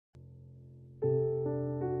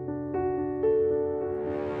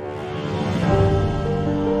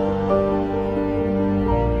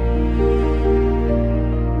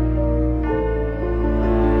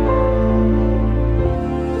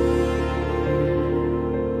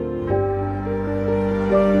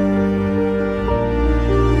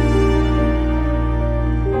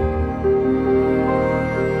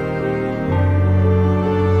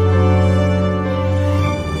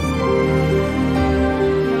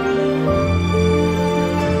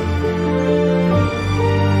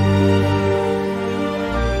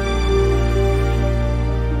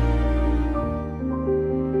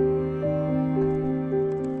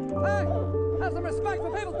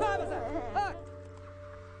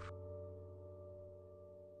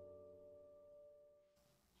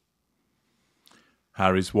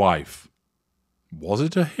Harry's wife. Was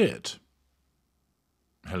it a hit?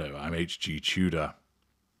 Hello, I'm H.G. Tudor.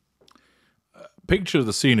 Picture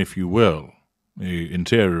the scene, if you will. The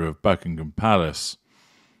interior of Buckingham Palace.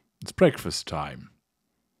 It's breakfast time.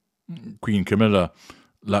 Queen Camilla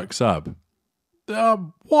looks up.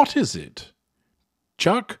 What is it?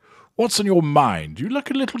 Chuck, what's on your mind? You look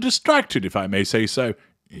a little distracted, if I may say so.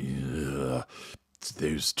 It's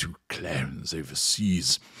those two clowns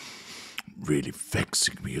overseas really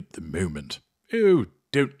vexing me at the moment. Oh,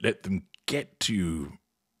 don't let them get to you,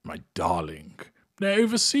 my darling. They're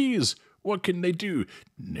overseas. What can they do?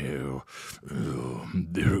 No,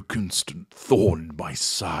 they're a constant thorn in my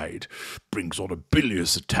side. Brings on a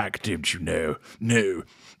bilious attack, don't you know? No,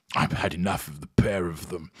 I've had enough of the pair of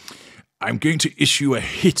them. I'm going to issue a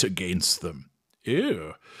hit against them.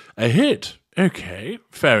 Ew, a hit? Okay,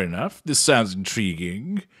 fair enough. This sounds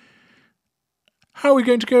intriguing. How are we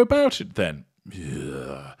going to go about it, then?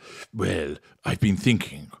 Well, I've been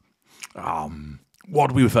thinking.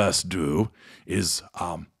 What we first do is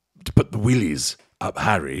to put the willies up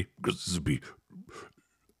Harry, because this would be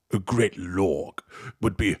a great lark,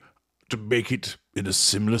 would be to make it in a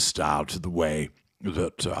similar style to the way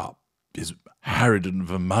that his harridan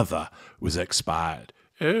of a mother was expired.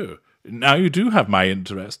 Oh, now you do have my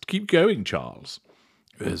interest. Keep going, Charles.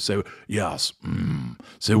 So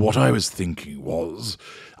what I was thinking was,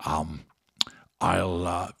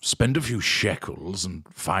 I'll spend a few shekels and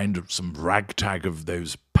find some ragtag of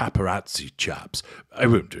those paparazzi chaps. I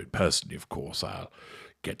won't do it personally, of course. I'll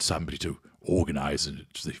get somebody to organise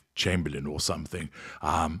it, the Chamberlain or something.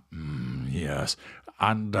 Yes.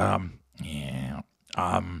 And,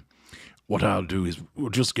 what I'll do is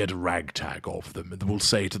we'll just get a ragtag of them, and we'll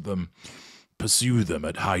say to them, pursue them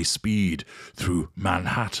at high speed through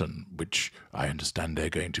Manhattan, which I understand they're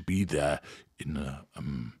going to be there in a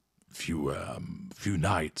few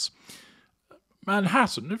nights.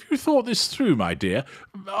 Manhattan, have you thought this through, my dear?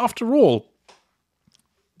 After all,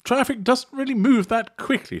 traffic doesn't really move that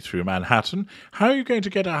quickly through Manhattan. How are you going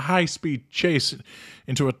to get a high-speed chase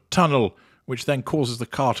into a tunnel which then causes the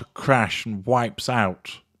car to crash and wipes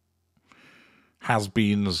out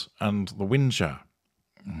has-beens and the Windsor?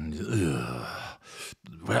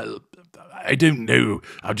 Well, I don't know.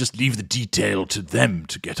 I'll just leave the detail to them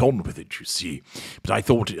to get on with it, you see. But I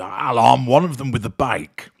thought I'll arm one of them with a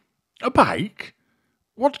bike. A bike?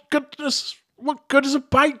 What good is a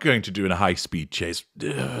bike going to do in a high-speed chase?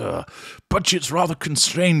 Budget's rather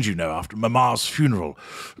constrained, you know, after Mamma's funeral.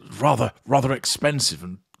 Rather expensive,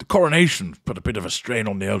 and the coronation put a bit of a strain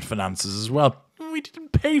on the old finances as well. We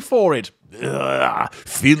didn't pay for it.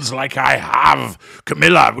 Feels like I have.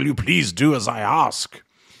 Camilla, will you please do as I ask?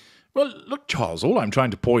 Well, look, Charles, all I'm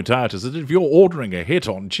trying to point out is that if you're ordering a hit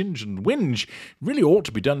on Chinge and Whinge, it really ought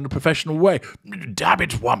to be done in a professional way. Damn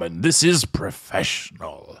it, woman, this is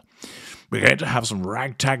professional. We're going to have some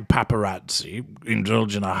ragtag paparazzi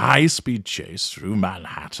indulge in a high-speed chase through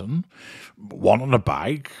Manhattan. One on a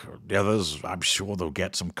bike, the others, I'm sure they'll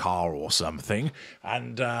get some car or something,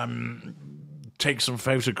 and take some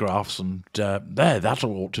photographs, and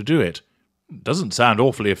that'll ought to do it. Doesn't sound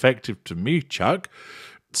awfully effective to me, Chuck.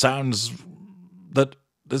 It sounds that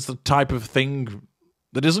there's the type of thing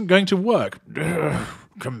that isn't going to work.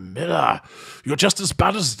 Camilla, you're just as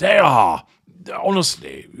bad as they are.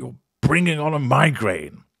 Honestly, you're bringing on a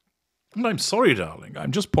migraine. And I'm sorry, darling.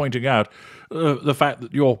 I'm just pointing out the fact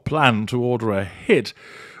that your plan to order a hit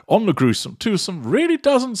on the gruesome twosome really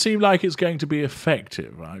doesn't seem like it's going to be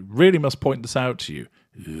effective. I really must point this out to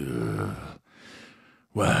you.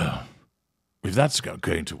 Well, if that's not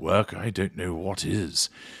going to work, I don't know what is.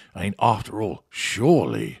 I mean, after all,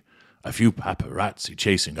 surely a few paparazzi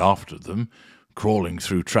chasing after them, crawling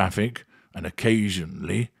through traffic, and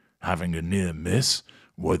occasionally having a near miss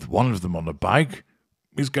with one of them on a bike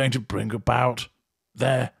is going to bring about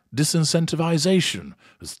their disincentivization,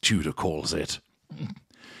 as Tudor calls it.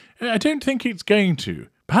 I don't think it's going to.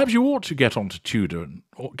 Perhaps you ought to get on to Tudor and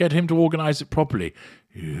get him to organise it properly.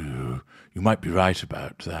 You might be right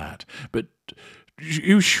about that. But are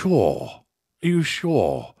you sure,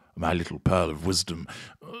 my little pearl of wisdom,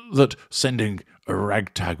 that sending a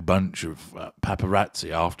ragtag bunch of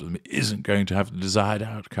paparazzi after them isn't going to have the desired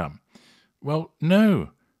outcome? Well,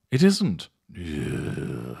 no, it isn't.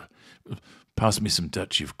 Pass me some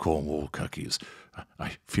Duchy of Cornwall cookies.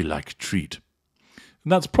 I feel like a treat.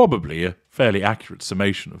 And that's probably a fairly accurate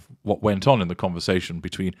summation of what went on in the conversation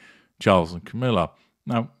between Charles and Camilla.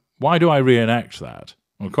 Now, why do I reenact that?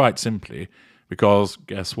 Well, quite simply, because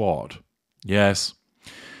guess what? Yes,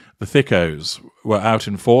 the thickos were out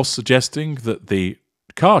in force suggesting that the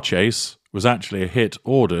car chase was actually a hit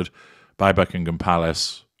ordered by Buckingham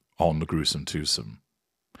Palace on the gruesome twosome.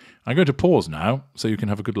 I'm going to pause now so you can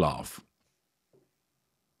have a good laugh.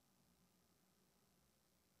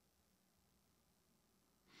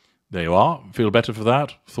 There you are. Feel better for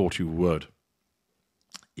that? Thought you would.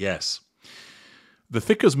 Yes. The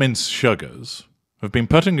thick as mince sugars have been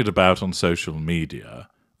putting it about on social media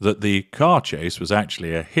that the car chase was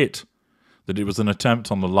actually a hit, that it was an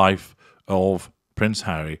attempt on the life of Prince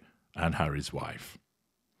Harry and Harry's wife.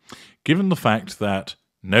 Given the fact that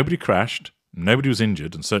nobody crashed, nobody was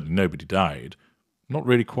injured, and certainly nobody died, I'm not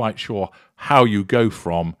really quite sure how you go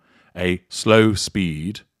from a slow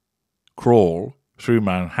speed crawl through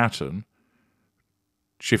Manhattan,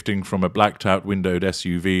 shifting from a blacked-out windowed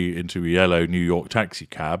SUV into a yellow New York taxi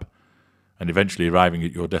cab, and eventually arriving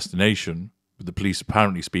at your destination, with the police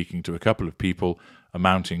apparently speaking to a couple of people,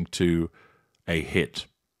 amounting to a hit.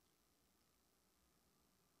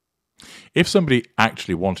 If somebody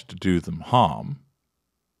actually wanted to do them harm,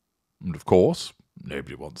 and of course,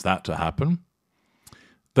 nobody wants that to happen,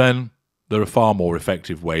 then there are far more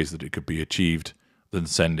effective ways that it could be achieved than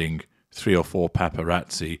sending 3 or 4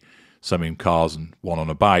 paparazzi, some in cars and one on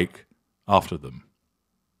a bike, after them.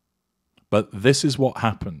 But this is what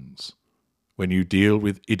happens when you deal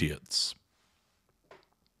with idiots.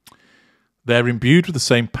 They're imbued with the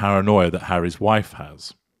same paranoia that Harry's wife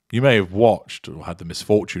has. You may have watched or had the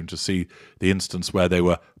misfortune to see the instance where they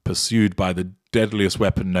were pursued by the deadliest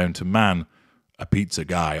weapon known to man, a pizza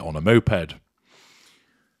guy on a moped.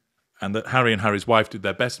 And that Harry and Harry's wife did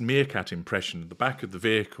their best meerkat impression at the back of the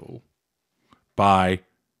vehicle by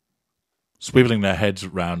swiveling their heads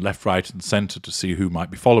around left, right and centre to see who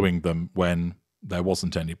might be following them when there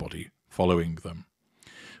wasn't anybody following them.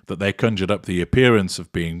 That they conjured up the appearance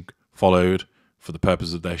of being followed for the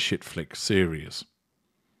purpose of their shit flick series.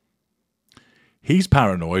 He's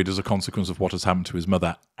paranoid as a consequence of what has happened to his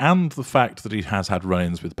mother and the fact that he has had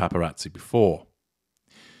run-ins with paparazzi before.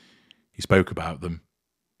 He spoke about them,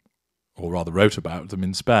 or rather wrote about them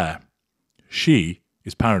in Spare. She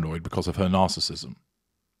is paranoid because of her narcissism.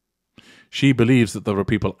 She believes that there are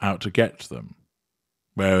people out to get them,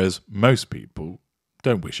 whereas most people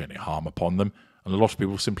don't wish any harm upon them, and a lot of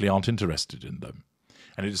people simply aren't interested in them.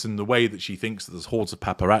 And it's in the way that she thinks that there's hordes of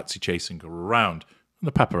paparazzi chasing her around, and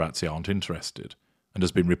the paparazzi aren't interested. And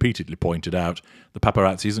has been repeatedly pointed out, the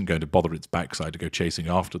paparazzi isn't going to bother its backside to go chasing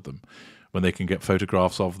after them when they can get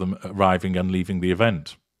photographs of them arriving and leaving the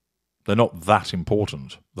event. They're not that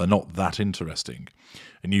important. They're not that interesting.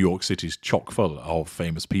 And New York City's chock full of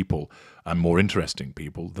famous people and more interesting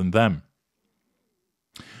people than them.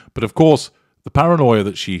 But of course, the paranoia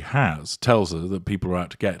that she has tells her that people are out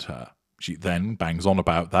to get her. She then bangs on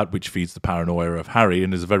about that, which feeds the paranoia of Harry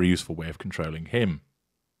and is a very useful way of controlling him.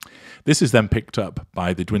 This is then picked up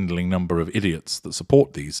by the dwindling number of idiots that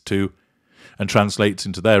support these two and translates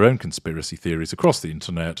into their own conspiracy theories across the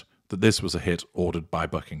internet that this was a hit ordered by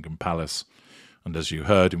Buckingham Palace. And as you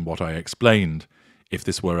heard in what I explained, if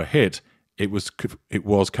this were a hit, it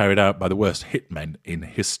was carried out by the worst hitmen in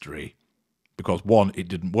history. Because 1, it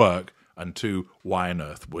didn't work, and 2, why on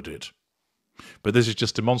earth would it? But this is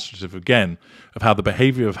just demonstrative again of how the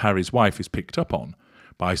behaviour of Harry's wife is picked up on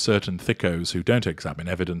by certain thickos who don't examine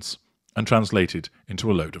evidence and translate it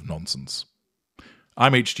into a load of nonsense.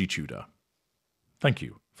 I'm H.G. Tudor. Thank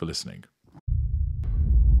you for listening.